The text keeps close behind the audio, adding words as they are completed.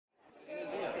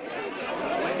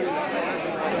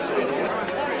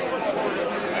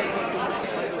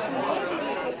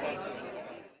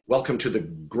Welcome to the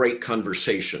great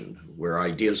conversation where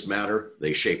ideas matter,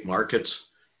 they shape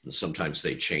markets, and sometimes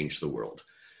they change the world.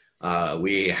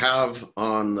 We have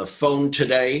on the phone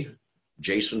today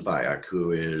Jason Viak,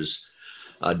 who is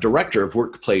Director of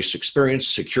Workplace Experience,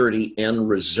 Security, and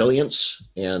Resilience,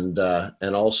 and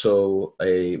also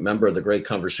a member of the Great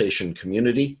Conversation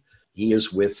community. He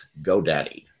is with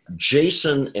GoDaddy.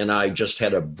 Jason and I just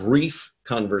had a brief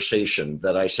conversation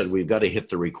that I said we've got to hit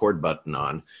the record button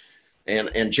on.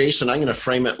 And Jason, I'm going to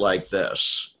frame it like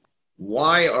this.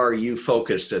 Why are you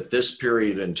focused at this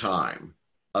period in time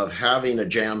of having a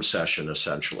jam session,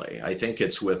 essentially? I think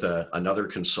it's with another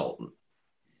consultant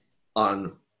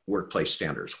on workplace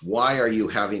standards. Why are you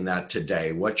having that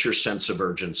today? What's your sense of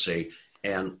urgency?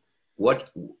 And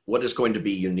what is going to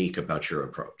be unique about your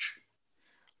approach?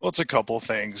 Well, it's a couple of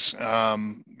things.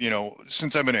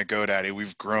 Since I've been at GoDaddy,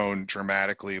 we've grown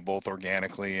dramatically, both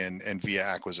organically and via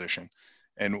acquisition.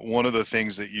 And one of the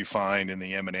things that you find in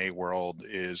the M&A world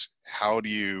is how do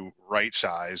you right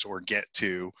size or get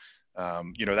to,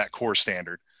 that core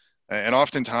standard? And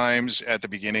oftentimes at the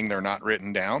beginning, they're not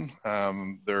written down.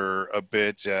 They're a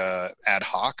bit ad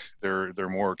hoc. They're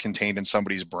more contained in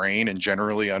somebody's brain and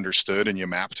generally understood, and you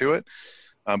map to it.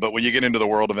 But when you get into the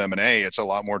world of M&A, it's a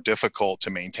lot more difficult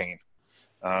to maintain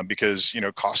because,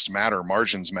 costs matter,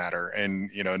 margins matter. And,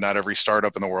 not every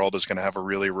startup in the world is going to have a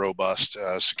really robust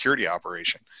security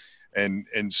operation.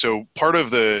 And so part of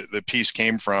the piece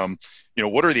came from,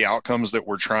 what are the outcomes that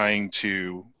we're trying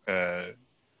to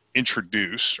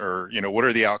introduce, or what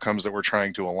are the outcomes that we're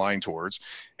trying to align towards,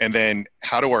 and then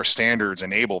how do our standards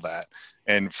enable that?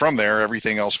 And from there,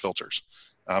 everything else filters.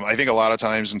 I think a lot of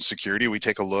times in security, we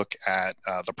take a look at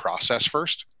the process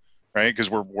first, right?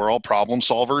 Because we're all problem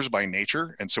solvers by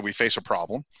nature, and so we face a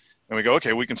problem and we go,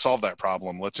 okay, we can solve that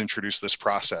problem. Let's introduce this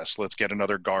process. Let's get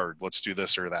another guard. Let's do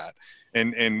this or that.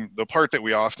 And the part that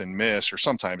we often miss, or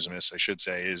sometimes miss, I should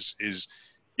say, is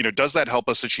does that help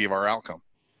us achieve our outcome?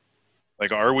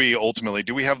 Like, are we ultimately,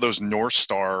 do we have those North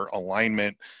Star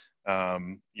alignment,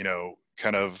 outcomes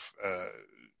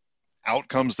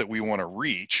that we want to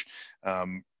reach,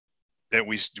 that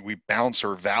we bounce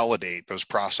or validate those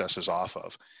processes off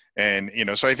of? And,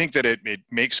 so I think that it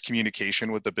makes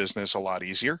communication with the business a lot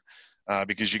easier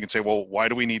because you can say, well, why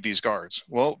do we need these guards?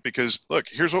 Well, because look,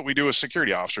 here's what we do as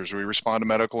security officers. We respond to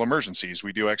medical emergencies.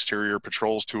 We do exterior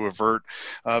patrols to avert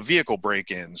vehicle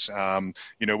break-ins.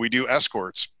 We do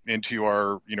escorts into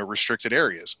our, restricted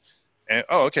areas. And,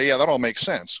 oh, okay, yeah, that all makes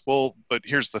sense. Well, but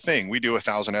here's the thing. We do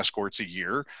 1,000 escorts a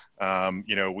year.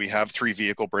 We have 3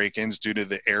 vehicle break-ins due to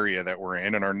the area that we're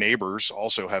in, and our neighbors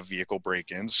also have vehicle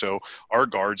break-ins. So our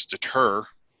guards deter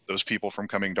those people from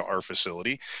coming to our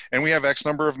facility. And we have X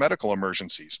number of medical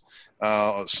emergencies,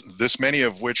 this many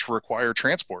of which require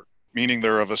transport, meaning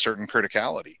they're of a certain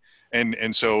criticality.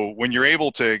 And so when you're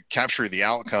able to capture the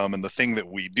outcome and the thing that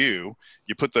we do,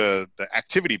 you put the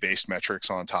activity-based metrics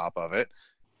on top of it,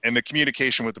 and the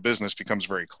communication with the business becomes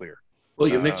very clear. Well,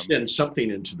 you mixed in something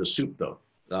into the soup, though,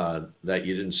 that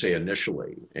you didn't say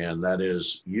initially, and that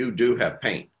is you do have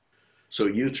paint. So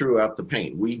you threw out the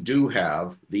paint. We do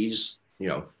have these,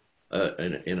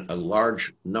 in a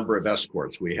large number of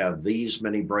escorts. We have these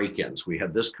many break-ins. We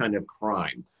have this kind of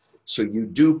crime. So you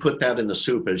do put that in the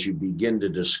soup as you begin to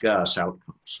discuss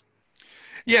outcomes.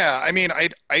 Yeah, I mean,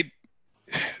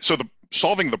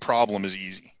 solving the problem is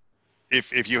easy.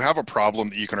 If you have a problem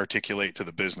that you can articulate to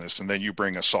the business and then you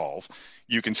bring a solve,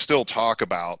 you can still talk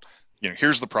about,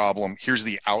 here's the problem, here's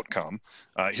the outcome,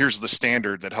 here's the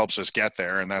standard that helps us get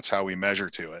there, and that's how we measure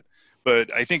to it. But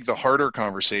I think the harder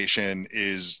conversation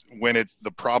is when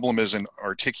the problem isn't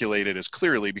articulated as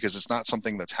clearly because it's not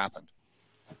something that's happened.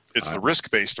 It's the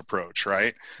risk-based approach,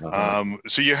 right?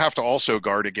 So you have to also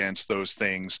guard against those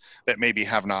things that maybe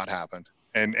have not happened.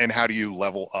 And how do you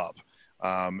level up?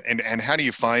 And how do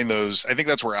you find those? I think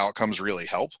that's where outcomes really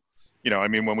help.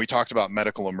 When we talked about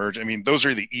medical emergency, those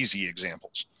are the easy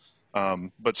examples.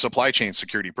 But supply chain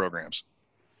security programs,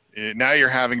 now you're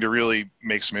having to really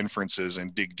make some inferences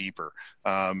and dig deeper.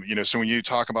 So when you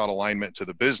talk about alignment to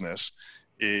the business,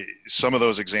 some of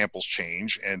those examples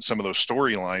change, and some of those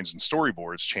storylines and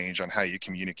storyboards change on how you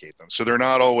communicate them. So they're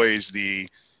not always the,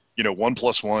 1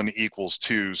 + 1 =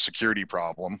 2 security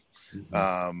problem.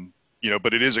 Mm-hmm.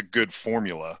 But it is a good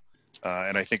formula.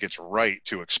 And I think it's right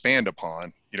to expand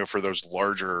upon, for those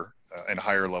larger and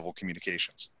higher level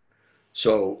communications.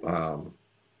 So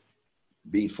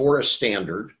before a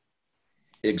standard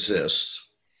exists,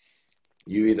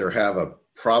 you either have a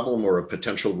problem or a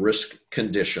potential risk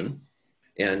condition,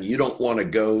 and you don't want to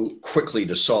go quickly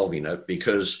to solving it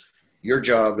because your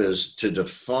job is to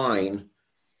define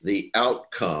the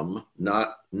outcome,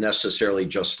 not necessarily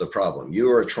just the problem.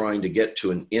 You are trying to get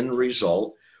to an end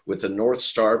result with the North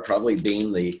Star probably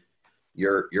being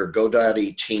your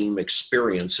GoDaddy team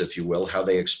experience, if you will, how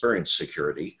they experience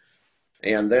security.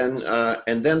 And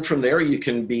then from there, you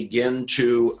can begin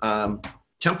to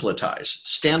templatize,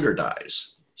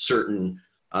 standardize certain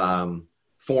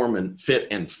form and fit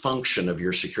and function of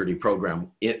your security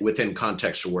program within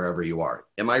context of wherever you are.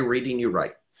 Am I reading you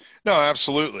right? No,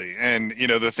 absolutely. And,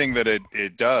 the thing that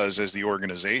it does as the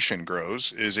organization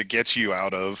grows is it gets you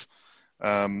out of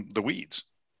the weeds,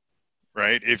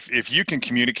 right? If you can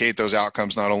communicate those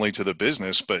outcomes not only to the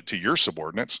business, but to your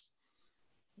subordinates,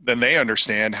 then they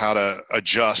understand how to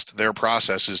adjust their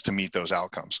processes to meet those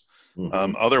outcomes.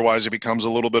 Mm-hmm. Otherwise, it becomes a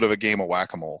little bit of a game of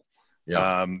whack-a-mole.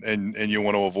 Yeah. And you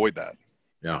want to avoid that.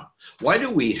 Yeah. Why do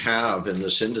we have in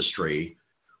this industry,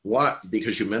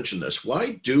 because you mentioned this,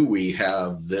 why do we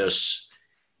have this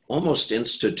almost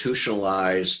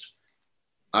institutionalized,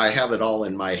 I have it all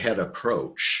in my head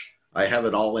approach? I have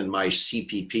it all in my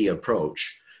CPP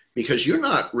approach. Because you're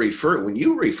not when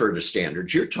you refer to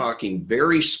standards, you're talking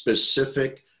very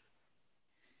specific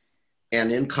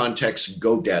and in context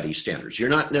GoDaddy standards. You're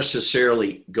not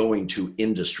necessarily going to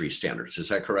industry standards. Is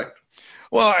that correct?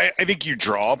 Well, I think you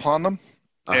draw upon them.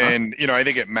 And, I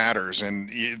think it matters. And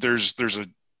there's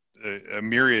a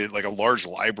myriad, like a large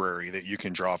library that you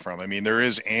can draw from. I mean, there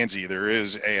is ANSI, there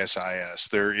is ASIS,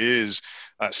 there is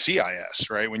CIS,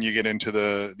 right? When you get into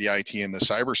the IT and the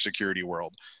cybersecurity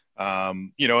world.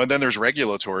 And then there's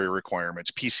regulatory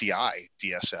requirements, PCI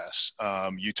DSS.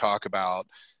 You talk about,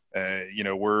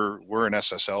 we're an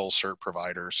SSL cert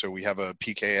provider, so we have a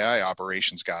PKI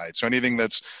operations guide. So anything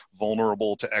that's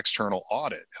vulnerable to external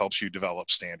audit helps you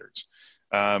develop standards.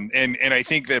 And I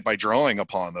think that by drawing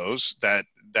upon those, that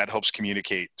helps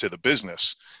communicate to the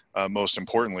business, most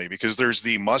importantly, because there's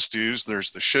the must do's,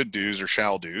 there's the should do's or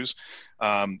shall do's.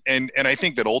 And I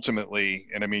think that ultimately,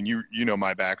 and I mean, you know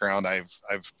my background, I've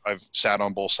sat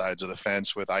on both sides of the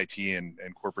fence with IT and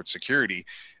corporate security.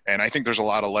 And I think there's a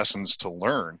lot of lessons to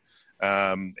learn.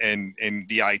 And in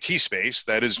the IT space,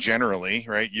 that is generally,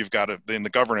 right, you've got in the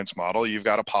governance model, you've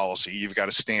got a policy, you've got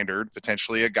a standard,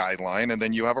 potentially a guideline, and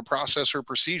then you have a process or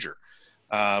procedure.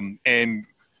 And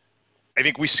I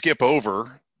think we skip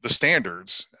over the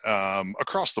standards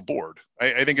across the board.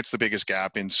 I think it's the biggest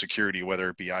gap in security, whether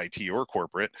it be IT or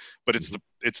corporate, but it's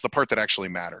the part that actually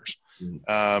matters.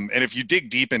 And if you dig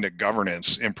deep into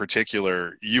governance in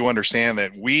particular, you understand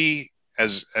that we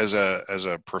as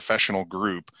a professional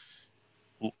group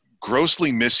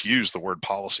grossly misuse the word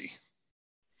policy,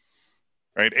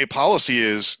 right? A policy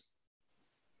is,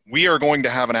 we are going to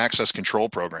have an access control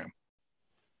program.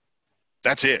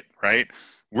 That's it, right?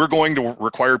 We're going to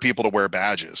require people to wear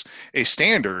badges. A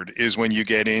standard is when you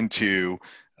get into,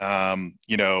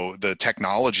 the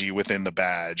technology within the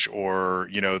badge, or,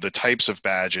 the types of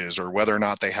badges, or whether or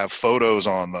not they have photos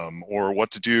on them, or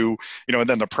what to do, and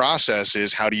then the process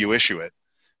is, how do you issue it?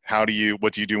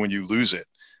 What do you do when you lose it?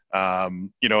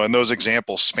 And those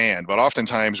examples span, but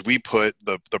oftentimes we put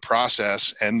the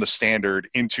process and the standard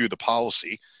into the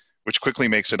policy, which quickly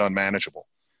makes it unmanageable.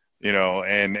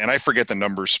 And I forget the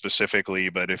numbers specifically,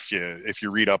 but if you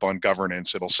read up on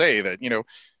governance, it'll say that,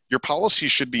 your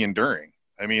policies should be enduring.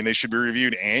 I mean, they should be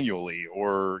reviewed annually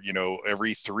or,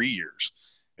 every 3 years.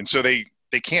 And so they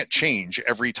can't change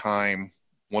every time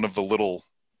one of the little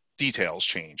details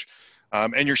change.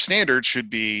 And your standards should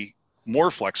be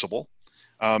more flexible.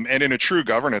 And in a true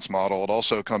governance model, it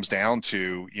also comes down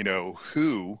to,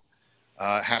 who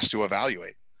has to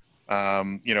evaluate.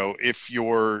 If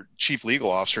your chief legal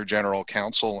officer, general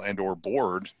counsel, and or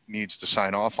board needs to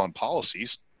sign off on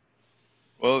policies,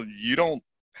 well, you don't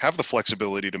have the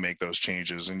flexibility to make those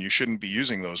changes, and you shouldn't be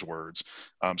using those words.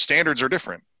 Standards are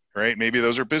different, right? Maybe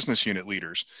those are business unit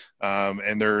leaders,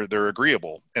 and they're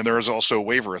agreeable. And there is also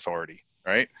waiver authority,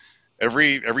 right?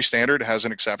 Every standard has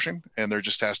an exception, and there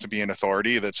just has to be an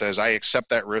authority that says, I accept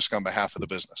that risk on behalf of the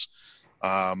business.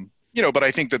 But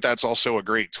I think that that's also a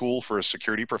great tool for a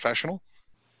security professional,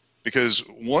 because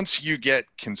once you get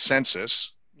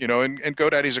consensus, and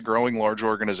GoDaddy is a growing large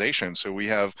organization. So we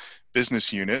have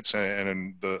business units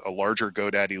and a larger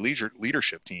GoDaddy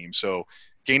leadership team. So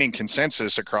gaining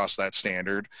consensus across that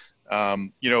standard,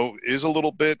 is a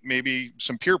little bit, maybe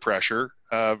some peer pressure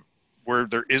where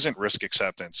there isn't risk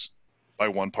acceptance by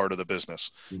one part of the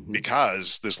business,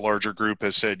 because this larger group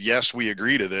has said, yes, we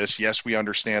agree to this. Yes, we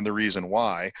understand the reason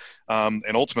why.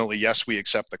 And ultimately, yes, we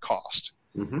accept the cost.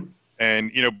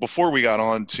 And, before we got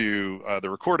on to the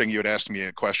recording, you had asked me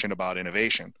a question about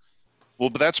innovation. Well,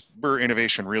 but that's where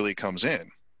innovation really comes in.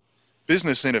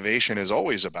 business innovation is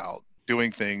always about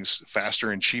doing things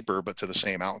faster and cheaper, but to the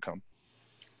same outcome.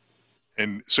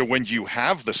 And so when you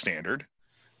have the standard,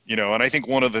 and I think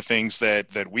one of the things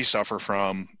that we suffer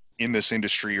from in this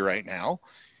industry right now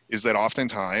is that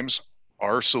oftentimes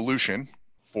our solution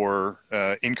for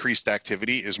increased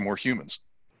activity is more humans.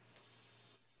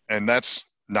 And that's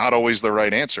not always the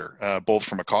right answer, both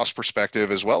from a cost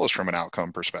perspective as well as from an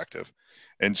outcome perspective.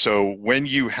 And so when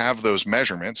you have those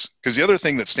measurements, because the other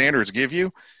thing that standards give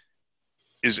you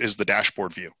is the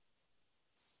dashboard view.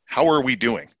 How are we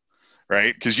doing,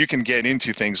 right? Because you can get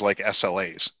into things like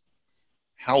SLAs.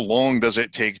 How long does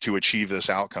it take to achieve this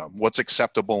outcome? What's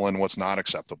acceptable and what's not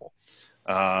acceptable?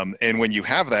 And when you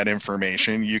have that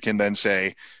information, you can then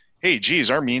say, hey, geez,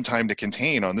 our mean time to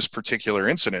contain on this particular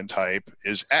incident type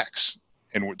is X,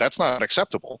 and that's not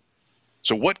acceptable.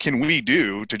 So what can we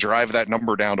do to drive that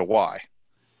number down to Y?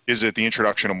 Is it the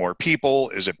introduction of more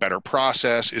people? Is it better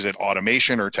process? Is it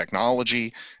automation or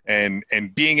technology? And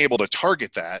being able to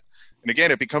target that. And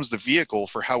again, it becomes the vehicle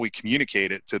for how we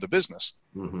communicate it to the business.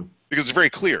 Mm-hmm. Because it's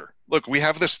very clear. Look, we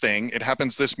have this thing. It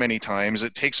happens this many times.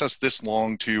 It takes us this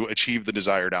long to achieve the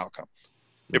desired outcome.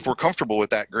 Mm-hmm. If we're comfortable with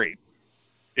that, great.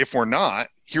 If we're not,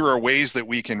 here are ways that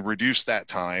we can reduce that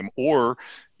time, or,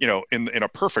 in a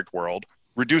perfect world,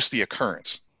 reduce the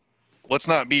occurrence. Let's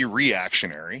not be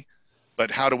reactionary,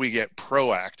 but how do we get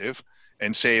proactive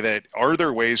and say that, are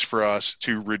there ways for us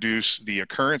to reduce the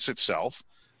occurrence itself,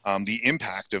 the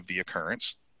impact of the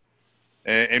occurrence?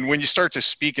 And when you start to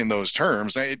speak in those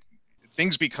terms,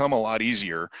 things become a lot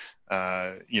easier,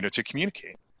 to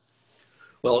communicate.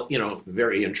 Well,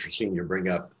 very interesting you bring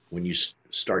up when you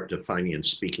start defining and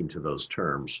speaking to those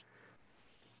terms.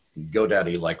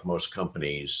 GoDaddy, like most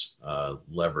companies,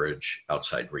 leverage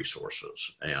outside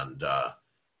resources. And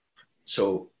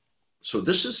so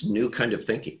this is new kind of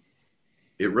thinking.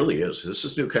 It really is. This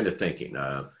is new kind of thinking.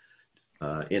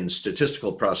 In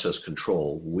statistical process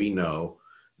control, we know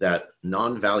that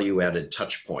non-value added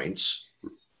touch points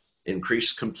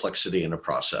increase complexity in a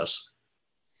process,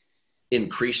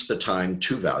 increase the time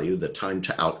to value, the time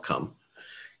to outcome.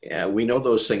 We know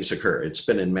those things occur. It's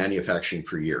been in manufacturing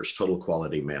for years, total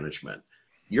quality management.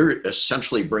 You're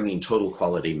essentially bringing total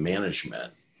quality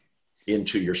management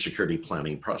into your security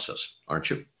planning process,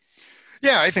 aren't you?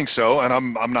 Yeah, I think so. And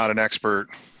I'm not an expert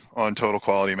on total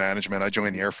quality management. I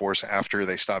joined the Air Force after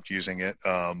they stopped using it.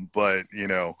 But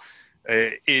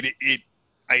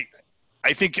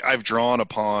I think I've drawn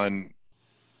upon,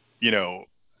 a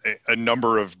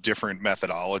number of different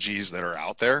methodologies that are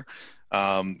out there.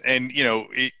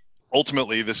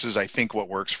 Ultimately, this is, I think, what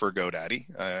works for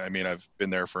GoDaddy. I've been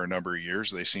there for a number of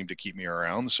years. They seem to keep me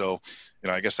around. So,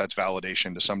 I guess that's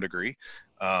validation to some degree.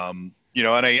 And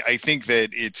I think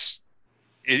that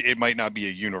it might not be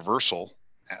a universal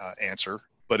answer,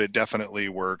 but it definitely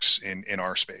works in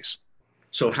our space.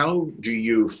 So how do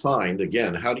you find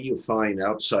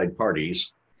outside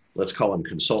parties, let's call them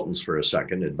consultants for a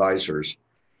second, advisors?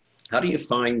 How do you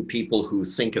find people who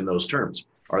think in those terms?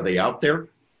 Are they out there?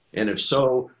 And if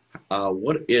so,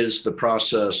 what is the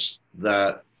process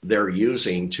that they're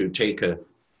using to take a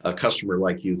customer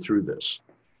like you through this?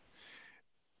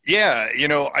 Yeah,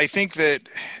 I think that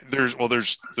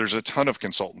there's a ton of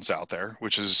consultants out there,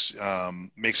 which is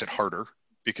makes it harder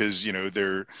because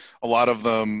a lot of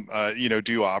them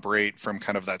do operate from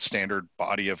kind of that standard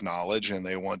body of knowledge, and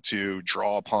they want to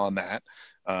draw upon that.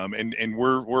 And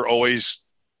we're always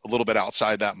a little bit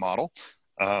outside that model.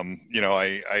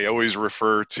 I always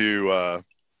refer to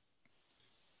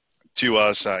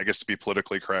us, I guess to be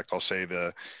politically correct, I'll say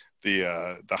the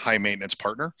high maintenance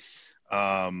partner.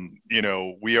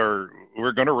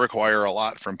 We're going to require a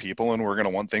lot from people, and we're going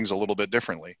to want things a little bit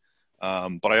differently.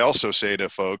 But I also say to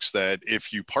folks that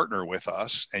if you partner with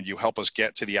us and you help us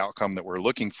get to the outcome that we're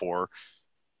looking for,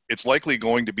 it's likely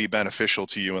going to be beneficial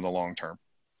to you in the long term,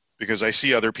 because I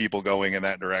see other people going in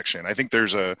that direction. I think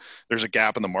there's a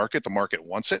gap in the market. The market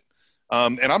wants it.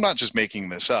 And I'm not just making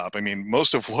this up.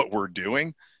 Most of what we're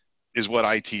doing is what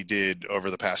IT did over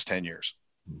the past 10 years.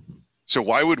 Mm-hmm. So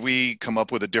why would we come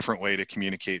up with a different way to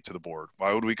communicate to the board?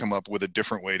 Why would we come up with a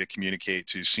different way to communicate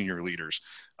to senior leaders?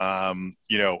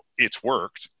 It's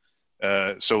worked.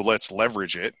 So let's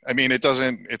leverage it.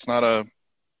 It's not a,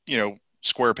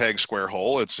 square peg, square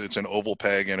hole. It's an oval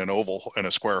peg and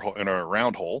a square hole and a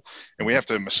round hole. And we have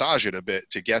to massage it a bit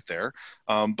to get there.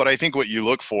 But I think what you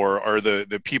look for are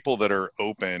the people that are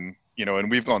open, and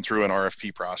we've gone through an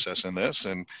RFP process in this,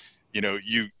 and,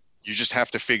 you just have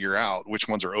to figure out which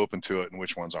ones are open to it and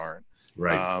which ones aren't.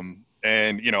 Right.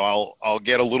 I'll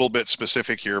get a little bit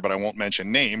specific here, but I won't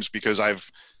mention names because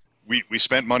we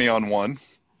spent money on one.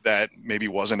 that maybe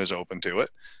wasn't as open to it.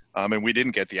 And we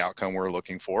didn't get the outcome we're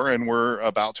looking for. And we're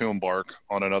about to embark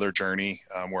on another journey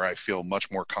where I feel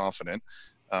much more confident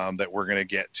that we're going to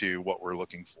get to what we're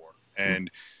looking for.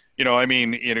 And,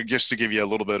 just to give you a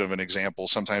little bit of an example,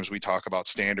 sometimes we talk about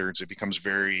standards, it becomes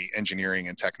very engineering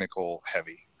and technical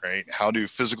heavy, right? How do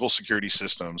physical security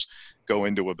systems go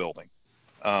into a building?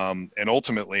 And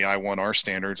ultimately, I want our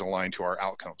standards aligned to our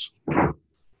outcomes.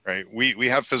 Right. We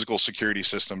have physical security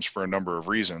systems for a number of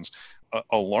reasons.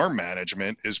 Alarm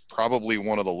management is probably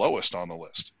one of the lowest on the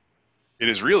list. It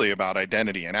is really about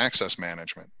identity and access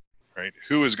management, right?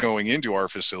 Who is going into our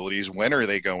facilities? When are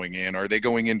they going in? Are they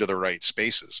going into the right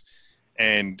spaces?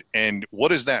 And what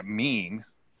does that mean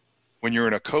when you're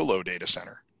in a colo data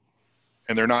center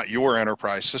and they're not your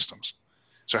enterprise systems?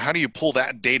 So how do you pull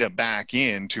that data back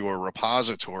into a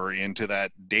repository, into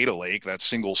that data lake, that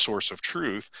single source of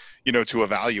truth, to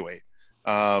evaluate?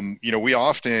 We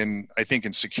often, I think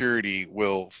in security,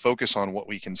 will focus on what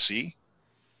we can see,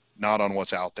 not on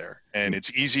what's out there. And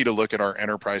it's easy to look at our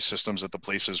enterprise systems at the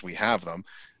places we have them,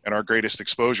 and our greatest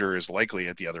exposure is likely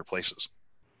at the other places.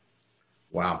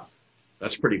 Wow,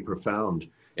 that's pretty profound.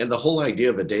 And the whole idea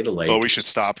of a data lake. Well, we should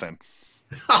stop then.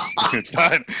 It's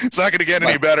not going to get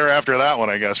any better after that one,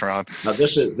 I guess, Ron. Now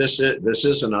this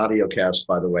is an audio cast,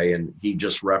 by the way, and he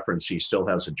just referenced he still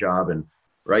has a job, and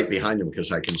right behind him,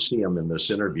 because I can see him in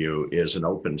this interview, is an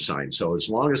open sign. So as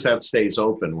long as that stays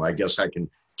open, well, I guess I can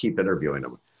keep interviewing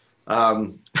him.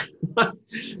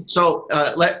 So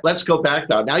let's go back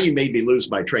now. Now you made me lose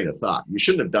my train of thought. You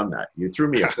shouldn't have done that. You threw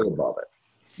me a curveball there.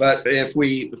 But if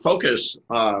we focus,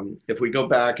 if we go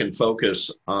back and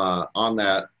focus on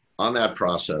that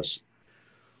process,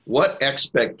 what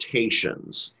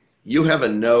expectations? You have a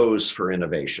nose for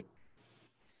innovation.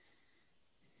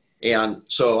 And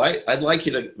so I'd like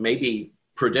you to maybe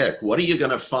predict, what are you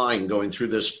going to find going through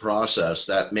this process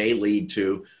that may lead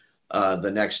to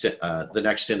the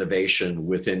next innovation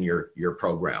within your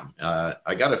program?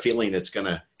 I got a feeling it's going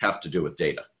to have to do with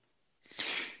data.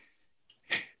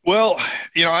 Well,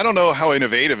 I don't know how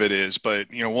innovative it is, but,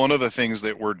 one of the things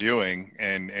that we're doing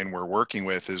and we're working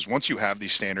with is, once you have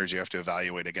these standards, you have to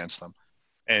evaluate against them.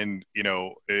 And,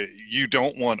 you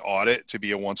don't want audit to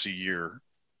be a once a year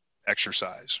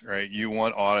exercise, right? You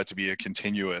want audit to be a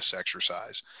continuous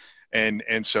exercise.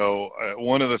 And so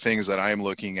one of the things that I'm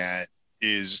looking at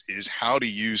is how to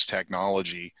use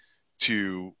technology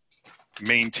to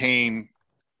maintain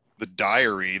the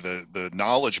diary, the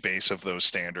knowledge base of those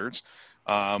standards.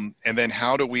 And then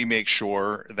how do we make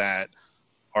sure that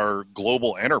our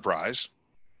global enterprise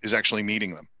is actually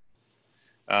meeting them?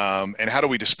 And how do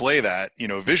we display that,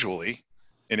 visually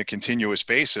in a continuous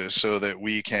basis, so that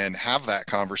we can have that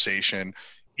conversation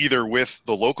either with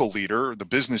the local leader, the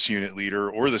business unit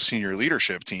leader, or the senior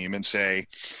leadership team, and say,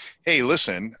 hey,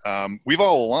 listen, we've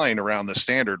all aligned around the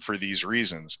standard for these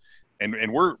reasons. And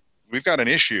we've got an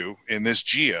issue in this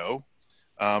geo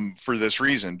for this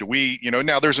reason. Do we,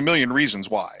 now there's a million reasons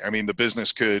why. I mean, the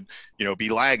business could, be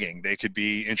lagging. They could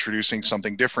be introducing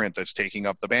something different that's taking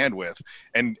up the bandwidth.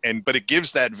 But it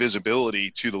gives that visibility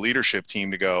to the leadership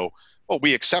team to go, well,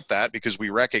 we accept that because we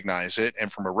recognize it.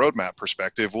 And from a roadmap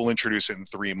perspective, we'll introduce it in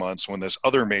 3 months when this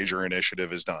other major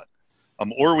initiative is done.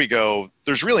 Or we go,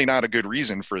 there's really not a good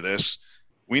reason for this.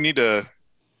 We need to,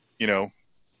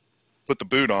 put the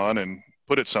boot on and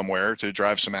put it somewhere to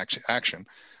drive some action.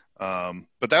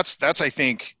 But that's I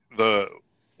think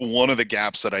one of the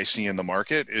gaps that I see in the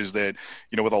market is that,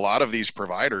 with a lot of these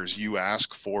providers, you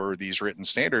ask for these written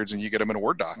standards and you get them in a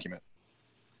Word document.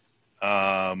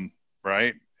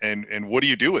 Right. And what do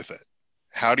you do with it?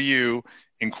 How do you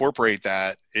incorporate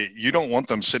that? You don't want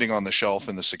them sitting on the shelf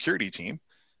in the security team.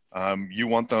 You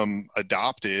want them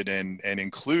adopted and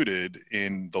included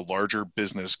in the larger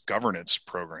business governance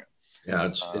program. Yeah,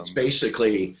 it's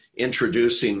basically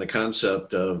introducing the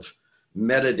concept of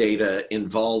metadata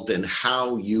involved in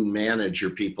how you manage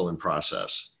your people and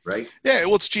process, right? Yeah,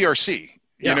 well, it's GRC.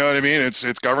 You know what I mean? It's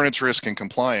governance, risk, and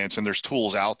compliance, and there's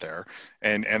tools out there,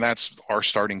 and that's our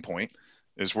starting point.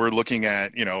 Is we're looking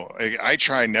at, I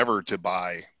try never to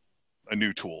buy a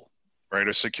new tool, right?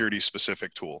 A security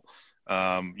specific tool.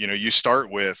 You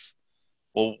start with,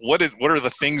 well, what are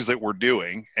the things that we're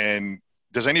doing, and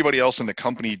does anybody else in the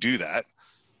company do that?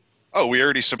 Oh, we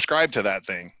already subscribe to that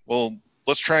thing. Well,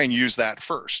 let's try and use that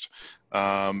first.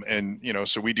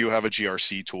 So we do have a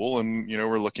GRC tool, and,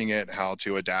 we're looking at how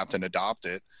to adapt and adopt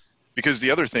it, because the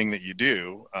other thing that you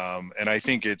do, and I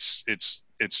think it's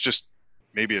just,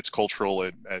 maybe it's cultural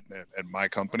at my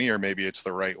company, or maybe it's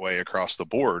the right way across the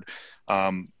board.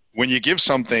 When you give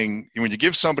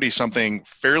somebody something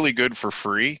fairly good for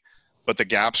free, but the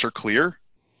gaps are clear,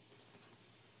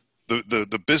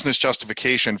 the business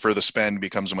justification for the spend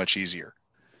becomes much easier.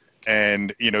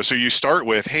 And, so you start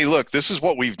with, hey, look, this is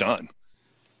what we've done.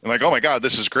 And like, oh my God,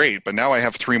 this is great. But now I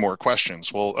have 3 more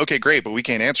questions. Well, okay, great. But we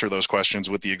can't answer those questions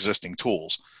with the existing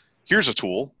tools. Here's a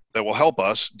tool that will help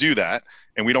us do that.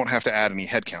 And we don't have to add any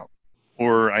headcount.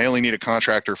 Or I only need a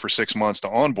contractor for 6 months to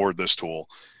onboard this tool.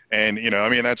 And,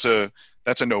 that's a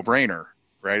no-brainer,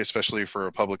 right? Especially for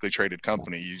a publicly traded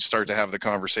company. You start to have the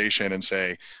conversation and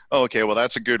say, oh, okay, well,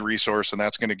 that's a good resource and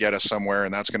that's going to get us somewhere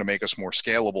and that's going to make us more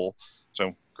scalable.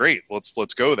 So great,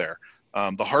 let's go there.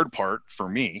 The hard part for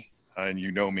me, and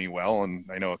you know me well, and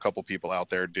I know a couple people out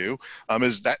there do,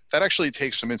 is that actually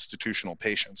takes some institutional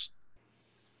patience.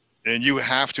 And you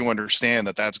have to understand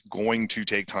that that's going to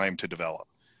take time to develop.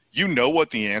 You know what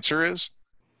the answer is.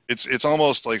 It's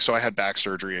almost like, so I had back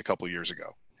surgery a couple years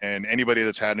ago, and anybody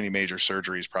that's had any major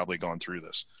surgery has probably gone through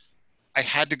this. I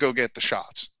had to go get the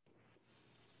shots,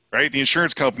 right? The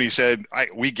insurance company said,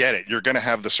 we get it. You're going to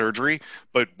have the surgery,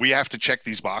 but we have to check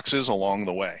these boxes along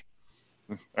the way.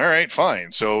 All right, fine.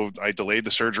 So I delayed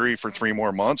the surgery for 3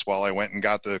 more months while I went and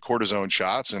got the cortisone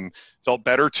shots and felt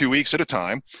better 2 weeks at a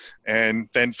time, and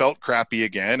then felt crappy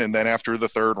again. And then after the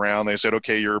 3rd round, they said,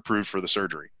 okay, you're approved for the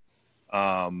surgery.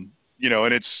 And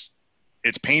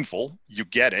it's painful. You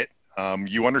get it.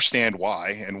 You understand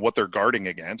why and what they're guarding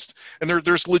against. And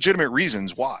there's legitimate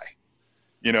reasons why,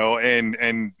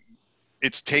 and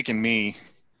it's taken me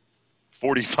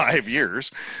 45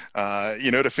 years,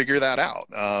 to figure that out,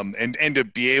 and to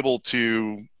be able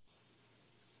to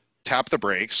tap the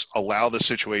brakes, allow the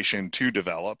situation to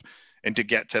develop, and to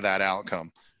get to that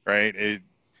outcome, right?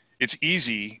 It's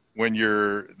easy when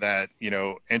you're that,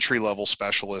 entry-level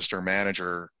specialist or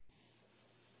manager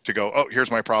to go, oh,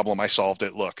 here's my problem, I solved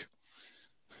it, look.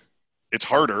 It's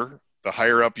harder the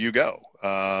higher up you go,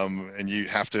 and you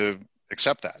have to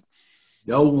accept that.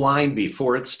 No wine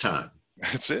before it's time.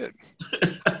 That's it.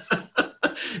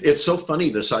 It's so funny,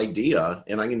 this idea,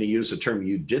 and I'm going to use a term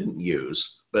you didn't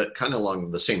use, but kind of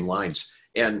along the same lines.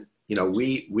 And,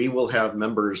 we will have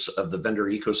members of the vendor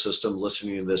ecosystem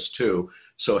listening to this too.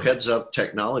 So heads up,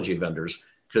 technology vendors,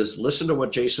 because listen to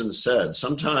what Jason said.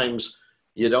 Sometimes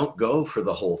you don't go for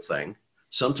the whole thing.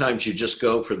 Sometimes you just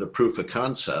go for the proof of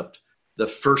concept, the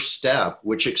first step,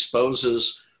 which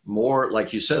exposes more,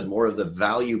 like you said, more of the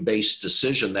value-based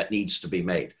decision that needs to be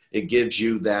made. It gives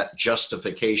you that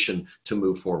justification to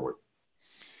move forward.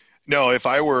 No, if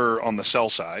I were on the sell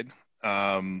side,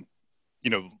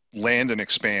 land and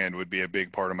expand would be a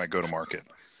big part of my go-to-market.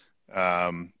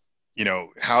 How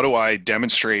do I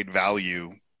demonstrate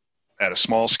value at a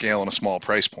small scale and a small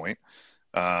price point,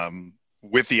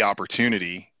 with the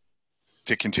opportunity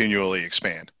to continually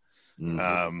expand?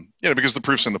 Mm-hmm. Because the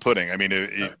proof's in the pudding. I mean,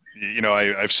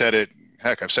 I've said it,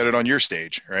 heck, I've said it on your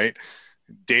stage, right?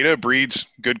 Data breeds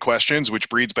good questions, which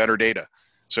breeds better data.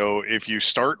 So if you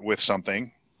start with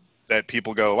something that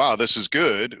people go, wow, this is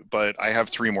good, but I have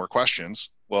 3 more questions.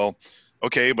 Well,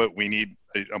 okay, but we need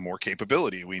a more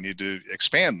capability. We need to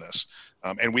expand this.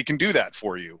 And we can do that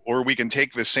for you. Or we can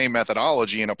take the same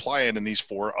methodology and apply it in these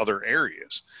 4 other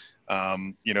areas.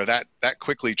 That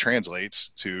quickly translates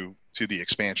to the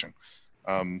expansion.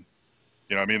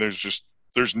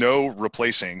 There's no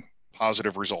replacing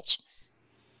positive results.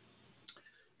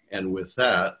 And with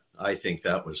that, I think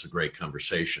that was a great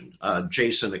conversation.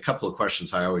 Jason, a couple of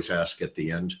questions I always ask at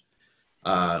the end.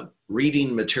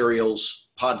 Reading materials,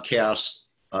 podcasts,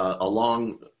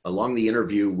 along the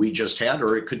interview we just had,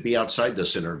 or it could be outside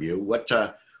this interview. What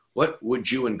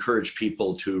would you encourage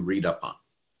people to read up on?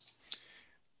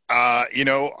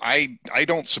 I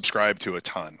don't subscribe to a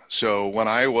ton. So when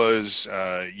I was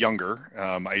younger,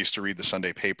 I used to read the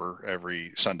Sunday paper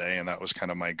every Sunday, and that was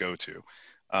kind of my go-to.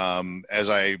 As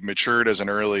I matured as an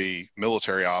early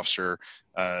military officer,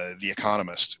 The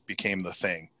Economist became the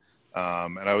thing.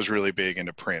 And I was really big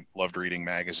into print, loved reading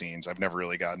magazines. I've never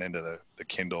really gotten into the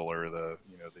Kindle or the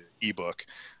ebook.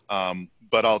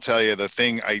 But I'll tell you the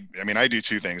thing, I do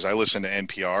 2 things. I listen to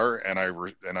NPR and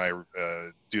I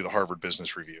do the Harvard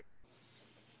Business Review.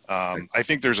 I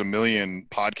think there's a million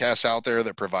podcasts out there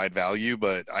that provide value,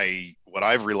 but what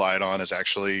I've relied on is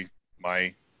actually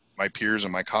my peers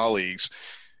and my colleagues,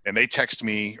 and they text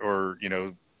me or,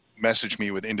 message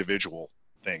me with individual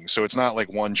things. So it's not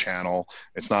like one channel,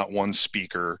 it's not one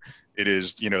speaker, it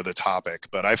is, the topic.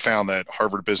 But I found that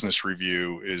Harvard Business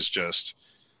Review is just,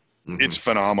 it's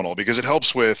phenomenal because it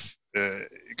helps with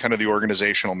kind of the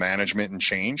organizational management and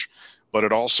change, but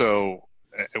it also,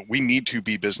 we need to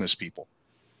be business people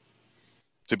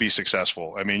to be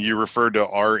successful. I mean, you referred to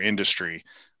our industry.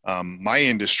 My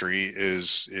industry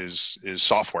is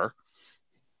software.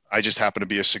 I just happen to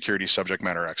be a security subject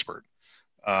matter expert.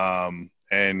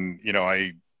 And, you know,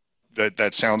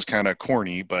 that sounds kind of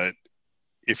corny, but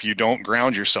if you don't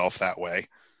ground yourself that way,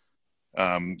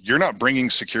 you're not bringing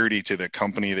security to the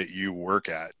company that you work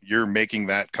at. You're making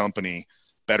that company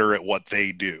better at what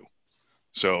they do.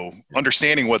 So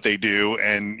understanding what they do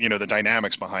and, you know, the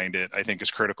dynamics behind it, I think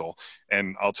is critical.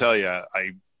 And I'll tell you,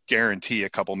 I guarantee a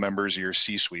couple members of your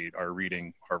C-suite are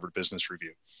reading Harvard Business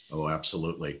Review. Oh,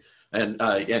 absolutely. And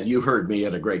you heard me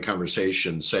at a great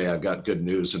conversation say I've got good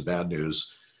news and bad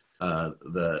news.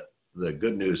 The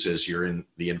good news is you're in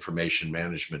the information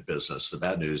management business. The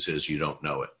bad news is you don't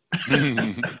know it.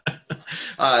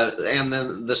 And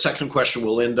then the second question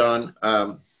we'll end on,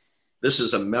 this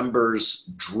is a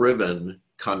members-driven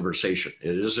conversation.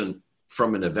 It isn't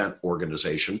from an event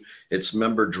organization. It's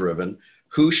member-driven.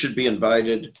 Who should be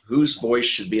invited? Whose voice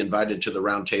should be invited to the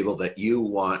roundtable that you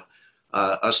want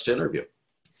us to interview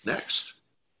next?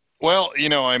 Well, you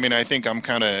know, I mean, I think I'm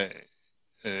kind of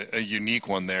a unique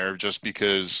one there just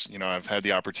because, you know, I've had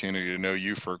the opportunity to know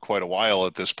you for quite a while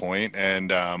at this point. And,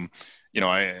 you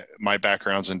know, my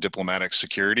background's in diplomatic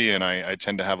security, and I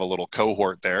tend to have a little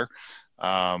cohort there.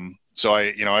 So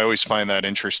I always find that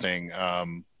interesting.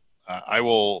 I'm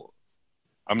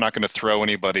not going to throw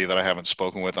anybody that I haven't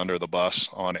spoken with under the bus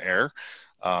on air.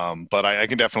 But I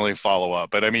can definitely follow up.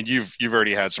 But I mean, you've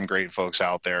already had some great folks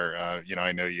out there. You know,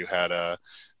 I know you had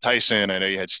Tyson. I know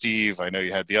you had Steve. I know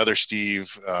you had the other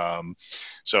Steve.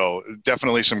 So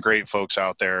definitely some great folks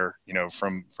out there, you know,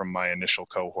 from my initial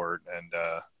cohort. And,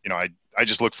 you know, I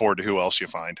just look forward to who else you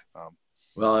find.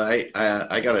 Well,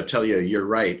 I got to tell you, you're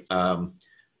right.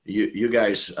 You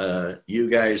guys,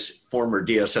 former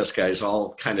DSS guys,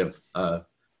 all kind of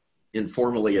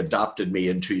informally adopted me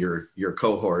into your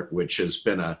cohort, which has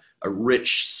been a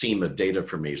rich seam of data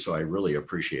for me. So I really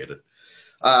appreciate it.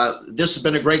 This has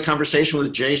been a great conversation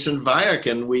with Jason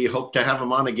Vajek, and we hope to have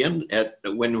him on again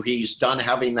when he's done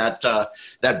having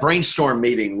that brainstorm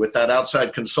meeting with that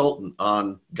outside consultant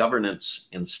on governance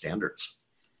and standards.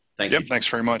 Thank you. Thanks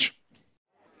very much.